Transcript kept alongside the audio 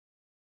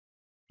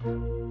The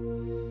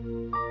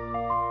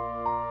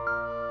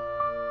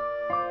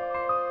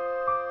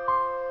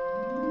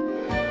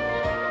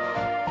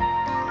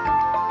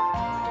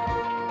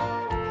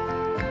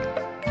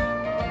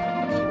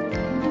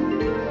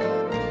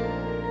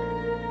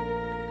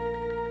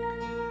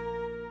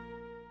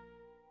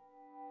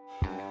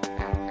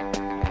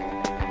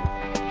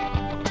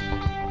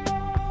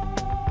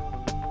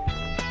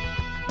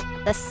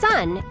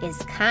Sun is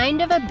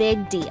Kind of a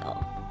Big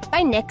Deal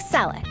by Nick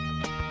Selleck.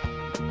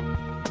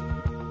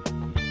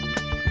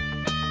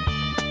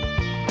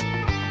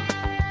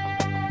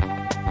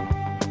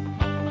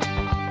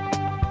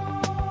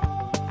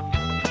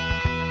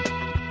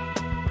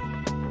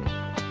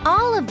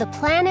 All of the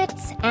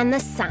planets and the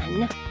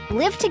Sun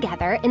live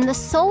together in the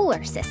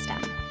solar system,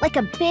 like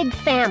a big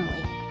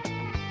family.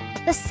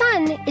 The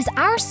Sun is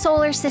our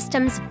solar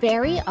system's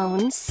very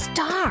own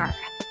star.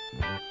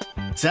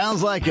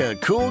 Sounds like a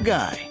cool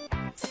guy.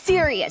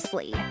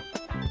 Seriously,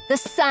 the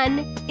Sun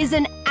is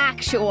an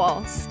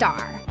actual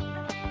star.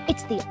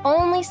 It's the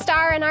only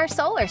star in our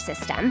solar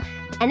system,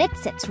 and it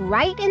sits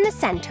right in the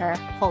center,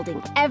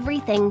 holding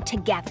everything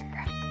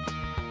together.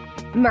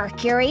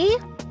 Mercury,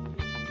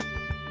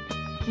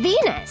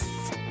 Venus,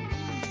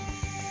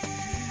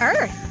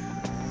 Earth,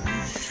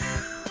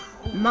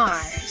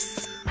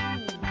 Mars,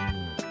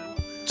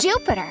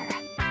 Jupiter.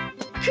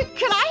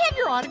 Could I have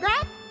your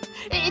autograph?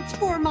 It's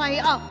for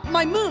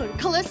my moon,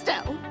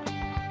 Callisto.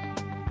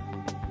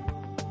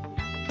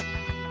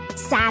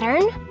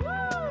 Saturn,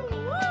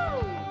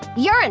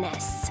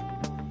 Uranus,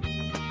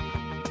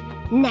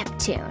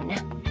 Neptune.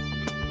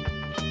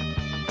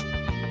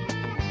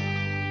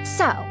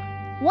 So,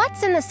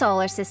 what's in the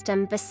solar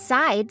system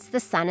besides the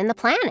Sun and the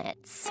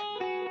planets?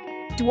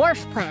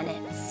 Dwarf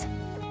planets.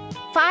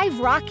 5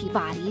 rocky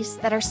bodies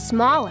that are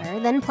smaller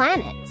than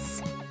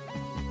planets.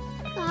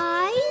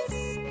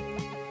 Guys?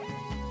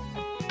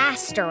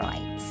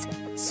 Asteroids.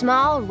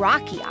 Small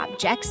rocky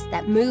objects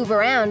that move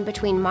around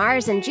between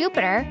Mars and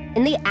Jupiter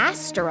in the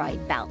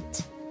asteroid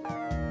belt.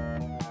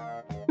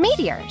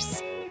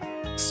 Meteors.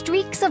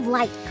 Streaks of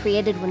light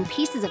created when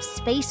pieces of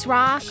space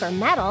rock or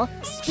metal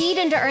speed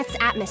into Earth's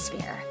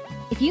atmosphere.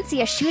 If you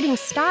see a shooting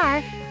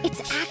star,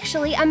 it's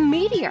actually a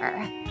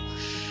meteor.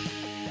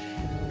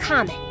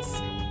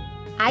 Comets.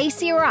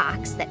 Icy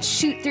rocks that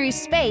shoot through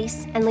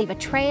space and leave a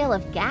trail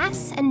of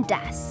gas and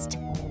dust.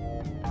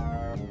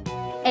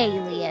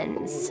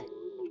 Aliens.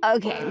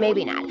 Okay,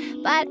 maybe not,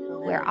 but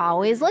we're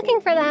always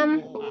looking for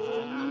them.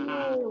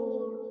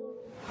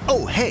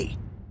 Oh, hey,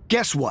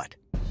 guess what?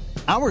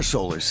 Our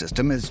solar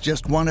system is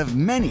just one of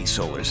many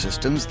solar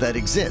systems that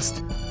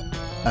exist.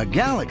 A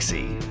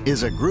galaxy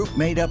is a group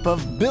made up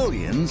of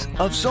billions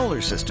of solar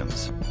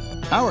systems.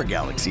 Our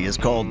galaxy is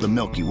called the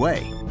Milky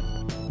Way.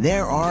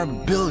 There are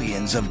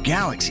billions of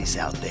galaxies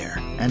out there,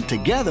 and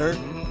together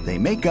they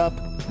make up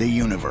the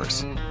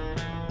universe.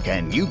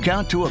 Can you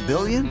count to 1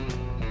 billion?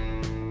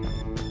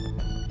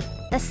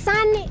 The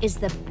Sun is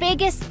the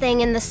biggest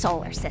thing in the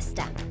solar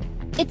system.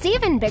 It's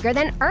even bigger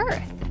than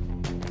Earth.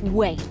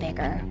 Way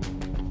bigger.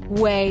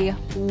 Way,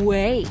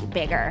 way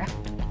bigger.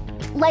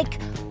 Like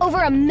over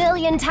 1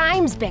 million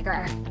times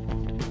bigger.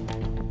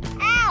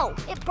 Ow!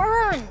 It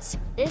burns!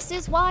 This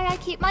is why I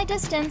keep my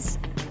distance.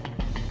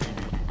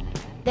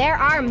 There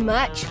are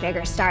much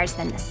bigger stars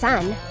than the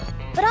Sun,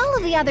 but all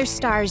of the other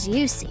stars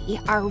you see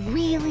are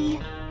really,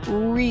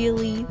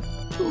 really,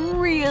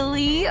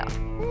 really,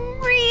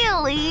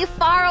 really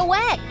far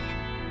away.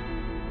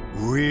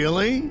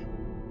 Really?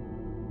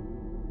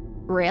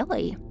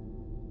 Really.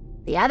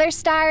 The other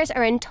stars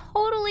are in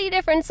totally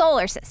different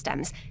solar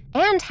systems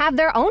and have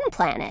their own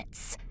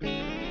planets.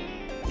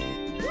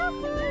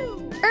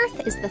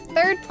 Earth is the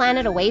 3rd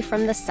planet away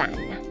from the Sun.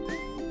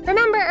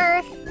 Remember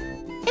Earth?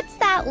 It's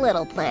that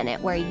little planet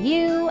where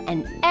you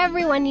and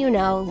everyone you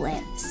know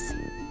lives.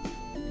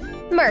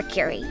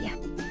 Mercury.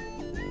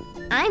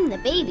 I'm the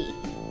baby.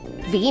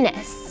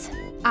 Venus.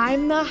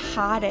 I'm the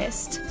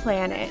hottest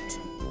planet.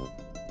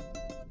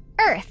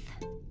 Earth.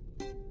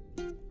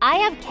 I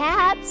have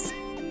cats.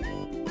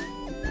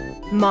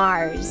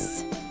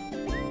 Mars.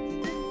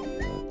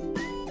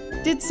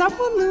 Did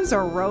someone lose a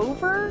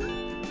rover?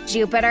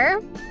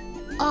 Jupiter.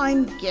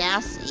 I'm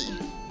gassy.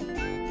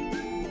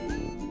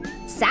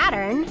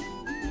 Saturn.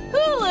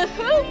 Hula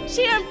hoop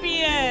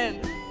champion!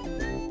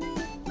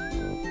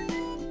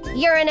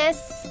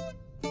 Uranus.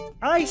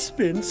 I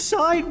spin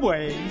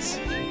sideways.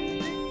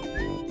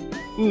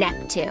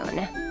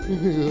 Neptune.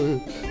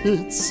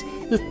 It's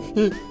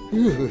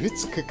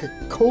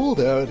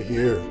cold out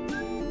here.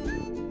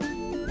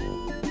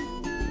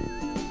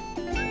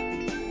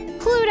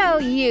 Pluto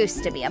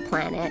used to be a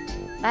planet,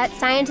 but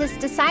scientists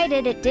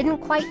decided it didn't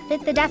quite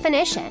fit the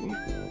definition.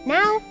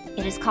 Now,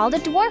 it is called a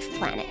dwarf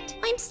planet.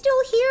 I'm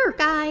still here,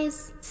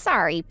 guys.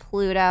 Sorry,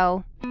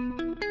 Pluto.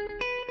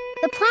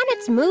 The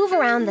planets move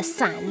around the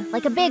Sun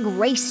like a big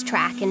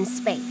racetrack in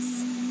space.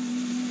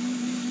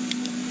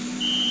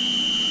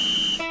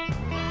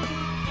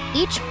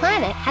 Each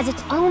planet has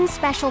its own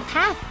special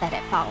path that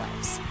it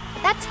follows.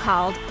 That's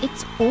called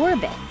its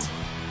orbit.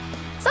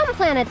 Some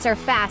planets are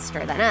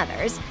faster than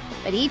others,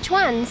 but each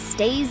one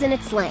stays in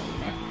its lane.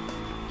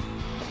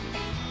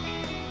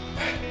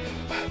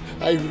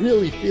 I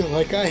really feel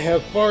like I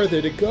have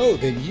farther to go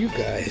than you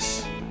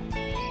guys.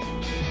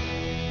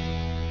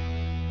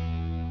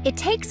 It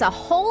takes a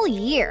whole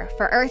year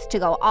for Earth to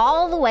go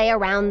all the way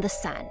around the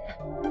sun.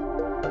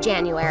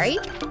 January,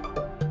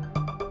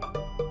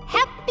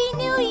 Happy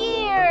New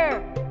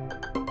Year!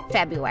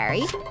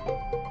 February,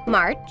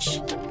 March,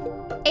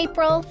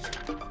 April,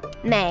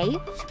 May,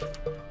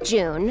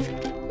 June,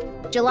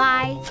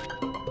 July,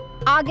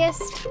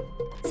 August,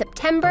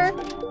 September,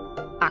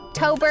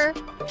 October,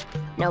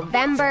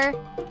 November,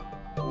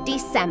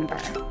 December.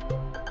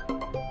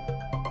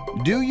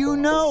 Do you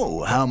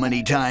know how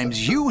many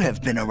times you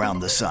have been around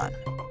the sun?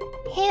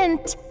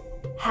 Hint,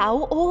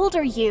 how old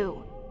are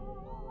you?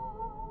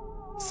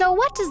 So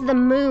what does the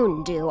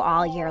moon do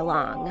all year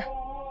long?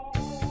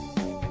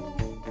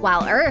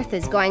 While Earth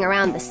is going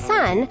around the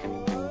sun,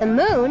 the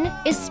moon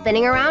is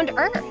spinning around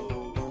Earth.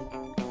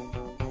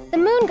 The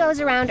moon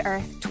goes around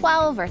Earth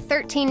 12 or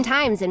 13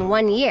 times in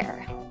 1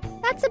 year.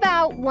 That's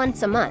about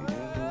once a month.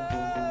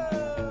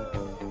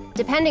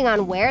 Depending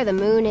on where the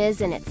moon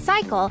is in its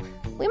cycle,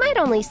 we might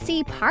only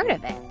see part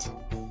of it.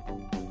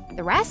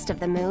 The rest of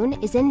the moon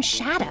is in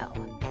shadow.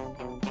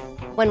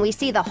 When we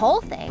see the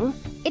whole thing,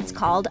 it's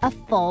called a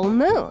full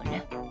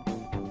moon.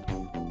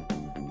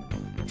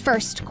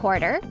 First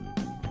quarter,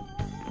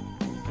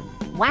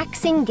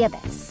 waxing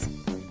gibbous.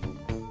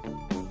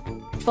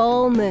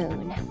 Full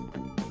moon.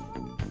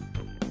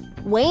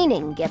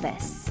 Waning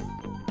gibbous.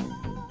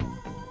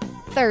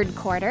 Third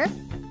quarter,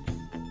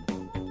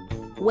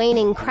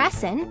 waning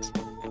crescent.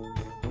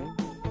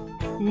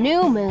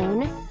 New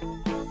moon,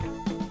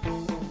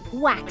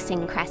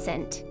 waxing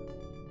crescent.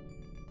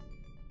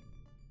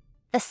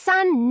 The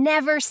sun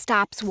never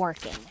stops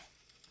working.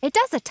 It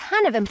does a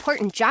ton of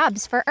important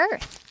jobs for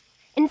Earth.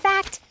 In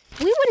fact,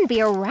 we wouldn't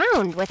be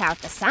around without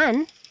the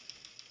sun.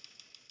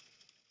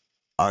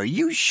 Are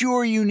you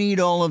sure you need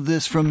all of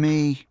this from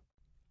me?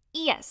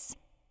 Yes.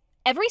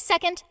 Every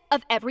second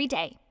of every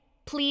day.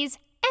 Please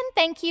and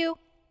thank you.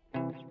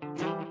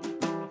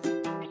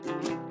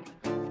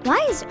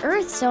 Why is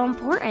Earth so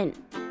important?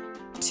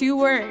 2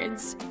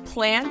 words,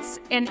 plants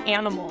and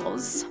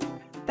animals.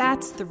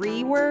 That's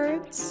 3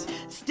 words.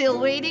 Still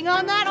waiting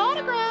on that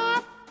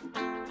autograph.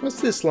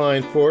 What's this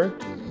line for?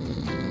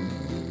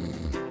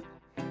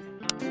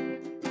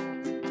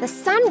 The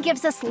sun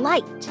gives us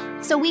light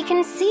so we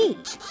can see.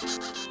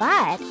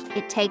 But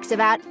it takes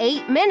about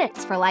 8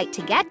 minutes for light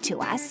to get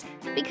to us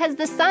because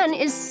the sun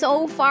is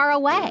so far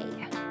away.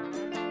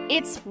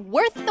 It's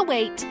worth the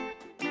wait.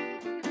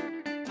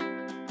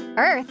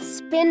 Earth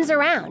spins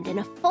around in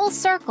a full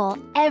circle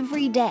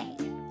every day.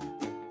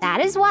 That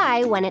is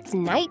why when it's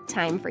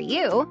nighttime for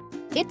you,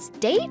 it's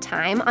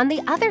daytime on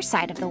the other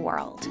side of the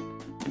world.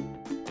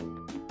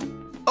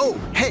 Oh,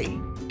 hey,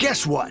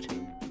 guess what?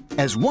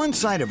 As one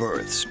side of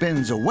Earth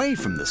spins away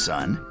from the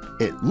sun,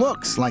 it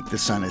looks like the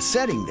sun is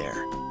setting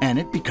there, and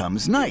it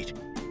becomes night.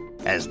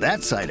 As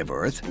that side of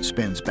Earth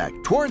spins back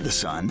toward the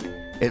sun,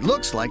 it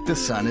looks like the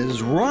sun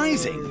is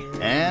rising,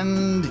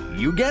 and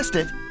you guessed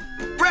it,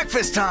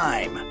 breakfast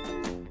time!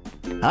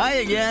 Hi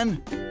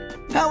again.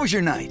 How was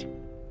your night?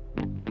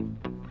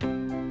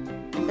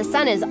 The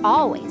sun is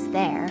always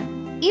there,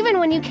 even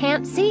when you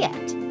can't see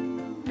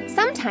it.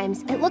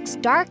 Sometimes it looks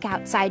dark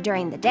outside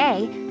during the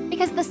day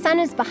because the sun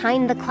is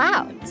behind the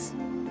clouds,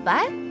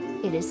 but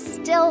it is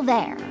still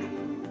there.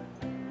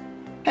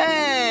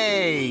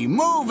 Hey,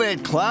 move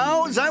it,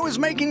 clouds. I was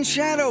making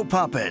shadow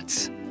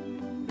puppets.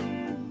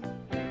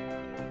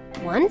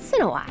 Once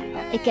in a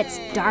while, it gets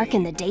dark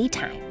in the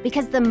daytime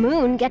because the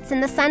moon gets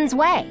in the sun's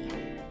way.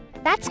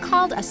 That's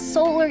called a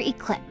solar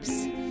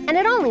eclipse, and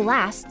it only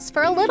lasts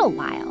for a little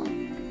while.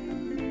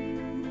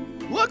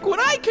 Look what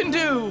I can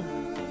do!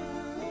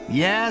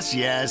 Yes,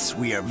 yes,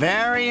 we are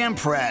very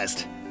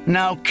impressed.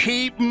 Now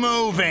keep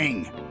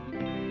moving.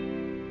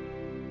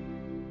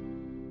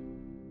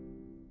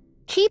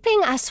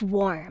 Keeping us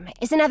warm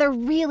is another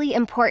really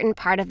important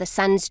part of the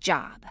sun's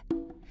job.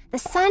 The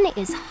sun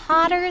is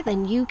hotter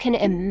than you can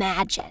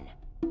imagine.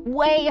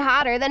 Way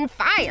hotter than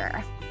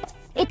fire.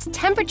 Its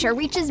temperature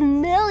reaches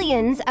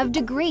millions of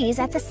degrees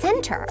at the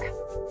center.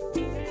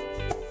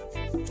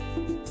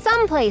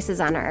 Some places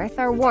on Earth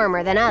are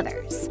warmer than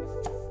others.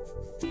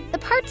 The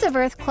parts of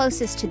Earth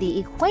closest to the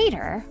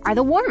equator are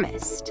the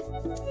warmest.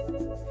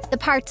 The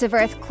parts of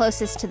Earth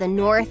closest to the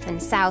North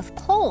and South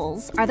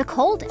poles are the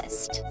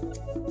coldest.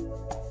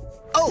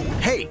 Oh,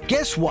 hey,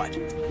 guess what?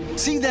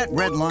 See that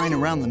red line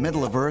around the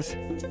middle of Earth?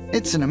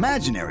 It's an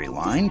imaginary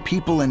line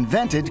people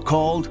invented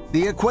called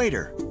the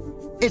equator.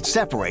 It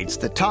separates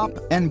the top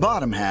and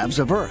bottom halves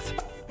of Earth.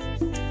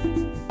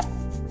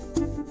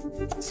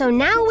 So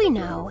now we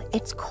know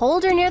it's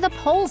colder near the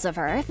poles of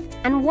Earth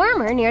and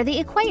warmer near the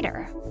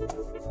equator.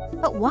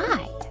 But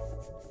why?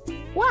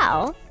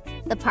 Well,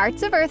 the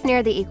parts of Earth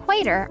near the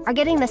equator are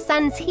getting the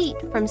sun's heat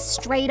from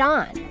straight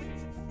on.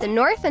 The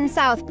North and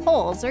South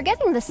poles are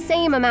getting the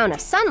same amount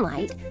of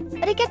sunlight,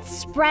 but it gets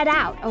spread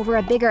out over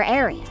a bigger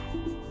area.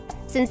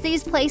 Since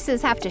these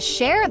places have to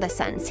share the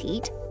sun's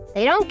heat,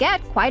 they don't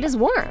get quite as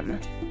warm.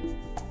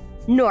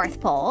 North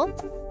Pole,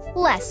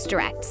 less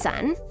direct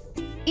sun.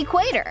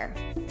 Equator,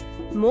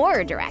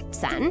 more direct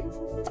sun.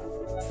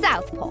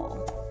 South Pole,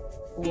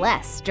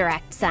 less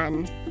direct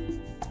sun.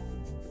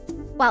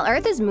 While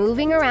Earth is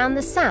moving around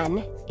the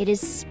sun, it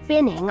is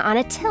spinning on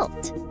a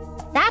tilt.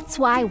 That's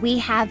why we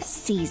have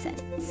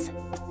seasons.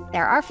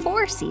 There are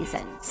 4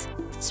 seasons: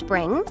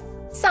 spring,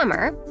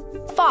 summer,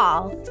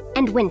 fall,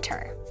 and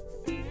winter.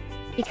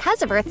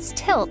 Because of Earth's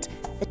tilt,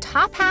 the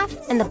top half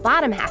and the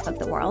bottom half of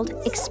the world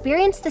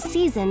experience the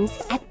seasons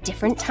at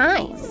different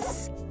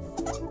times.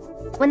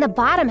 When the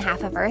bottom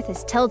half of Earth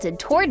is tilted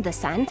toward the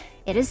sun,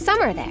 it is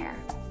summer there.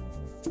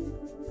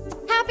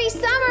 Happy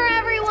summer,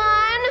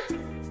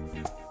 everyone!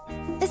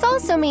 This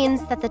also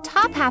means that the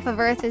top half of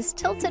Earth is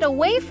tilted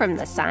away from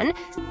the sun,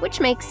 which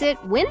makes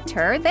it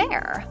winter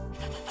there.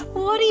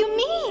 What do you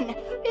mean?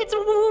 It's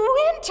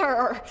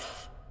winter!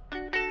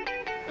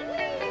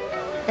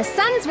 The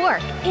sun's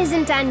work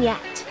isn't done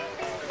yet.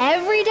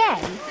 Every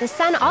day, the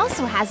sun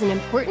also has an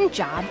important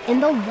job in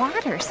the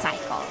water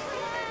cycle.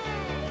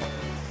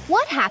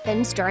 What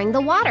happens during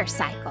the water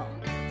cycle?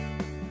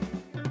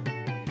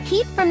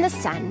 Heat from the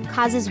sun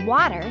causes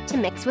water to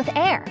mix with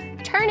air,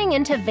 turning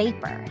into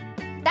vapor.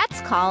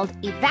 That's called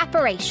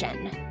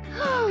evaporation.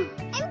 I'm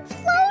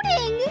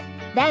floating!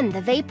 Then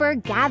the vapor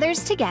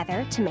gathers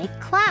together to make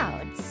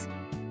clouds.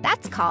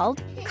 That's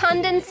called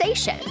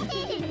condensation.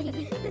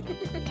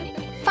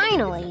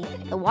 Finally,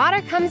 the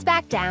water comes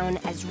back down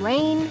as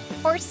rain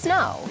or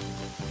snow.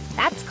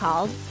 That's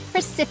called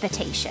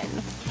precipitation.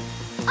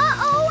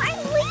 Uh-oh,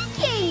 I'm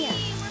leaking!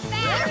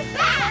 We're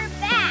back!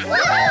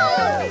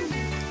 Woo!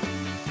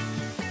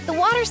 The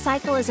water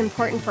cycle is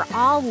important for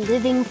all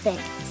living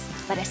things,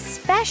 but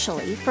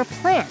especially for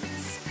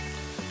plants.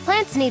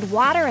 Plants need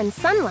water and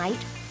sunlight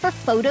for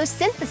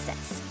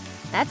photosynthesis.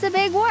 That's a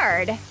big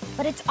word,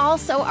 but it's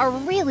also a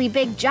really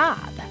big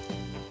job.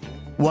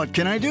 What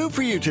can I do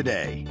for you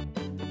today?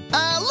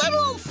 A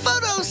little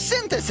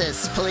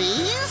photosynthesis,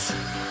 please.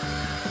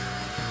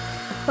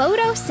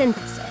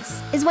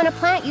 Photosynthesis is when a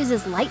plant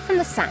uses light from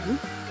the sun,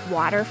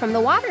 water from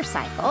the water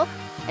cycle,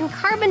 and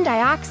carbon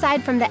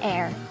dioxide from the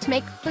air to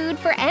make food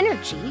for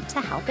energy to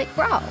help it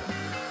grow.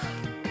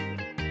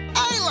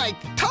 I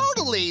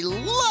totally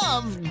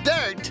love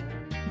dirt.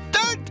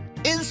 Dirt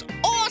is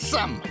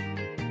awesome.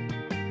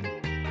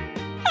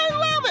 I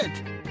love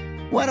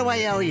it. What do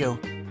I owe you?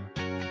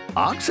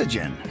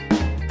 Oxygen.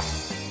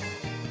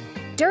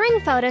 During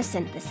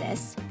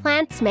photosynthesis,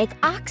 plants make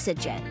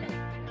oxygen.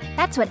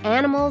 That's what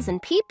animals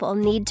and people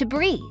need to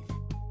breathe.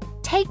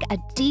 Take a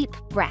deep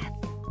breath.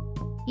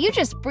 You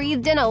just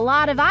breathed in a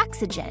lot of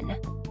oxygen.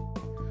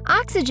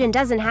 Oxygen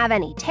doesn't have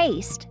any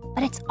taste,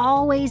 but it's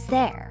always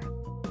there.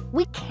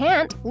 We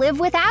can't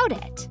live without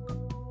it.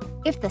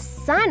 If the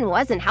sun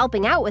wasn't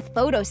helping out with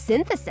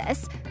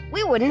photosynthesis,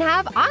 we wouldn't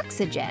have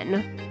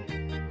oxygen.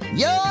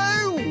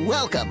 You're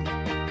welcome.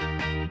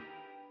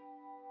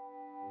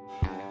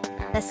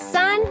 The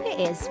sun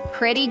is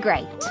pretty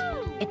great.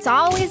 It's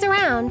always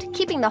around,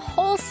 keeping the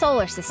whole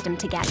solar system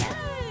together.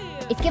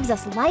 It gives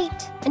us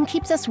light and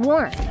keeps us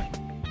warm.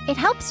 It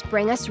helps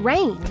bring us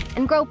rain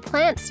and grow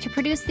plants to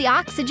produce the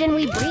oxygen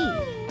we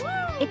breathe.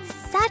 It's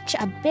such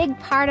a big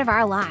part of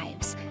our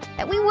lives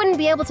that we wouldn't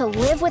be able to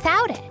live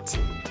without it.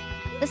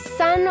 The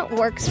sun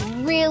works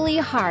really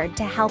hard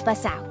to help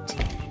us out.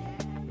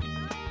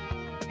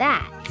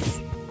 That's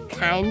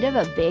kind of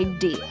a big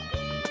deal.